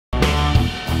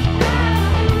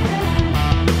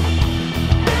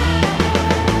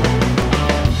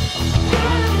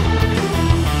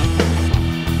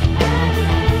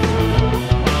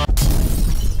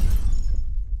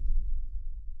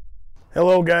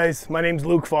Hello guys, my name's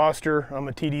Luke Foster. I'm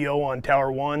a TDO on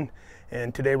Tower 1,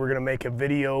 and today we're going to make a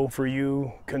video for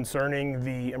you concerning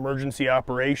the emergency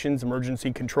operations,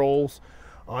 emergency controls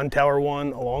on Tower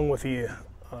 1, along with the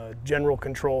general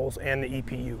controls and the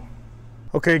EPU.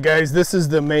 Okay guys, this is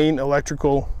the main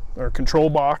electrical or control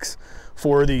box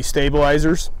for the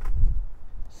stabilizers.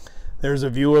 There's a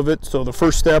view of it. So the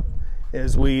first step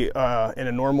is we, in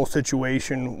a normal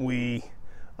situation, we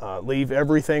leave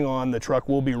everything on. The truck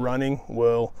will be running.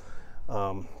 We'll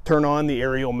turn on the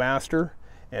aerial master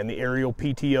and the aerial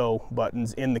PTO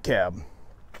buttons in the cab.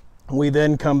 We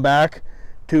then come back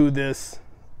to this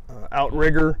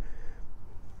outrigger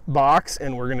box,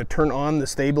 and we're going to turn on the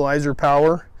stabilizer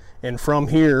power, and from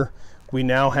here we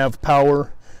now have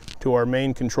power to our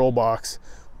main control box,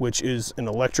 which is an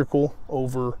electrical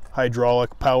over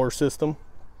hydraulic power system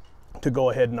to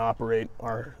go ahead and operate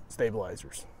our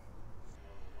stabilizers.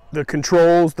 The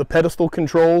controls, the pedestal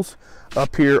controls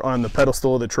up here on the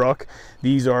pedestal of the truck,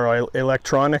 these are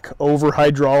electronic over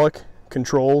hydraulic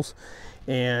controls.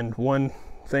 And one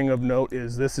thing of note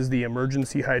is this is the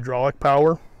emergency hydraulic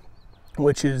power,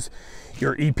 which is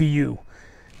your EPU.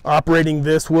 Operating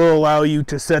this will allow you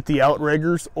to set the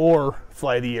outriggers or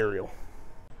fly the aerial.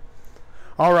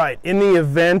 All right, in the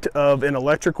event of an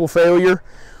electrical failure,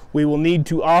 we will need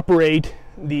to operate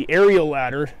the aerial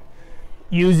ladder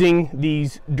using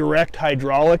these direct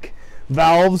hydraulic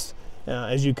valves.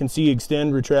 As you can see,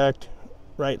 extend, retract,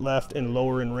 right, left, and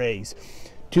lower and raise.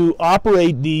 To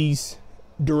operate these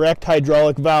direct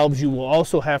hydraulic valves, you will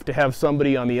also have to have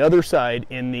somebody on the other side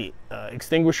in the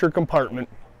extinguisher compartment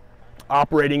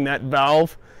operating that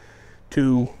valve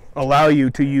to allow you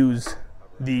to use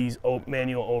these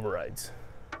manual overrides.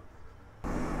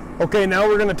 Okay, now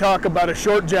we're going to talk about a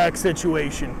short jack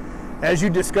situation. As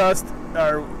you discussed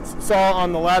or saw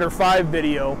on the Ladder 5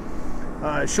 video,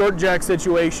 short jack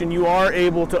situation, you are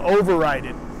able to override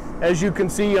it. As you can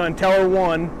see on Tower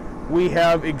 1, we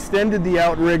have extended the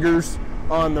outriggers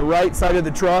on the right side of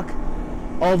the truck.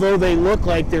 Although they look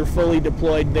like they're fully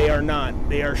deployed, they are not.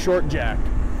 They are short jacked.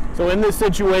 So in this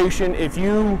situation, if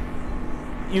you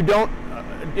don't,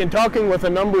 in talking with a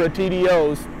number of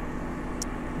TDOs,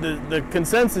 the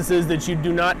consensus is that you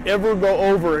do not ever go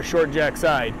over a short jack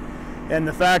side. And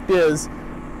the fact is,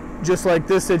 just like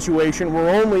this situation, we're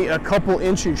only a couple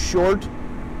inches short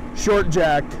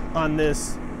jacked on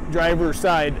this driver's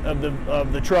side of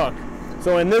the truck.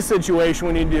 So in this situation,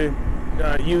 we need to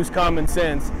use common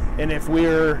sense. And if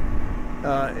we're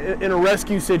in a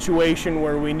rescue situation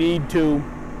where we need to,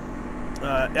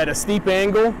 at a steep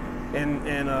angle and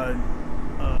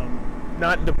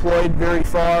not deployed very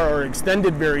far or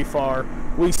extended very far,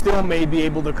 we still may be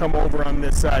able to come over on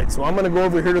this side. So I'm going to go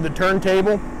over here to the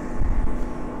turntable,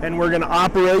 and we're going to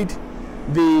operate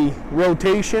the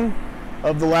rotation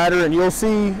of the ladder, and you'll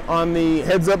see on the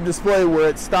heads-up display where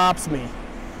it stops me.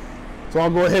 So I'll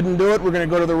go ahead and do it. We're going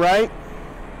to go to the right,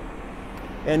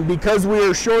 and because we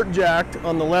are short jacked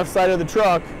on the left side of the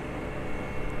truck,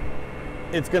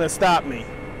 it's going to stop me.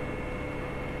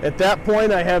 At that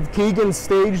point, I have Keegan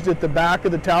staged at the back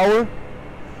of the tower.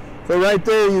 So right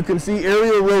there you can see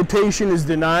aerial rotation is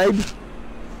denied.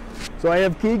 So I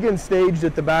have Keegan staged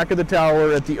at the back of the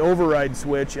tower at the override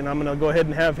switch, and I'm going to go ahead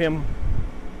and have him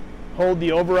hold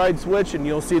the override switch, and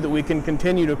you'll see that we can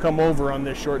continue to come over on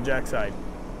this short jack side.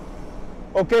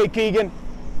 Okay, Keegan.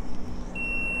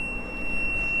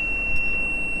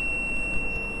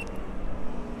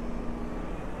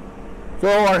 So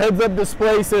our heads-up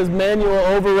display says manual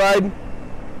override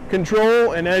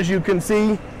control, and as you can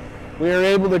see, we are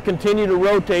able to continue to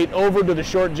rotate over to the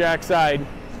short jack side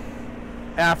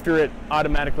after it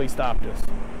automatically stopped us.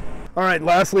 All right,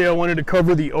 lastly, I wanted to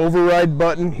cover the override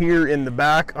button here in the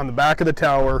back, on the back of the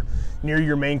tower near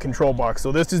your main control box.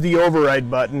 So this is the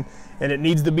override button, and it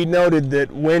needs to be noted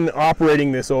that when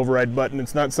operating this override button,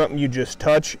 it's not something you just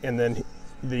touch and then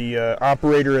the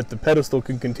operator at the pedestal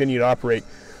can continue to operate.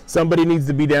 Somebody needs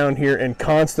to be down here and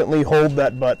constantly hold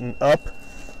that button up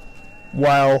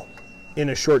while in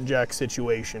a short jack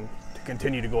situation to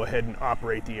continue to go ahead and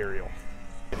operate the aerial.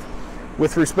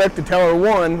 With respect to Tower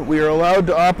 1, we are allowed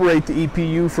to operate the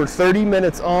EPU for 30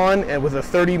 minutes on and with a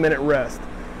 30-minute rest.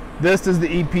 This is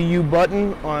the EPU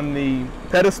button on the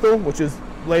pedestal, which is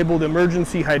labeled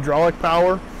emergency hydraulic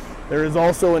power. There is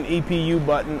also an EPU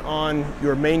button on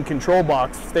your main control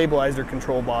box, stabilizer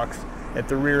control box, at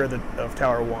the rear of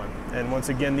Tower 1. And once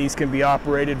again, these can be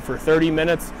operated for 30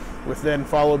 minutes, with then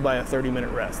followed by a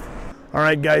 30-minute rest. All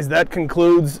right, guys, that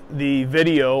concludes the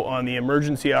video on the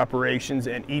emergency operations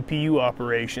and EPU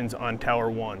operations on Tower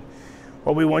 1.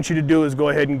 What we want you to do is go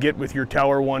ahead and get with your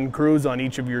Tower 1 crews on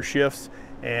each of your shifts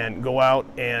and go out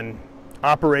and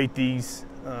operate these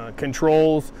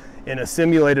controls in a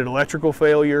simulated electrical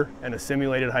failure and a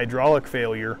simulated hydraulic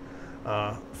failure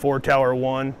for Tower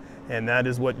 1, and that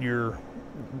is what your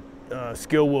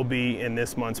skill will be in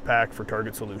this month's pack for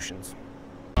Target Solutions.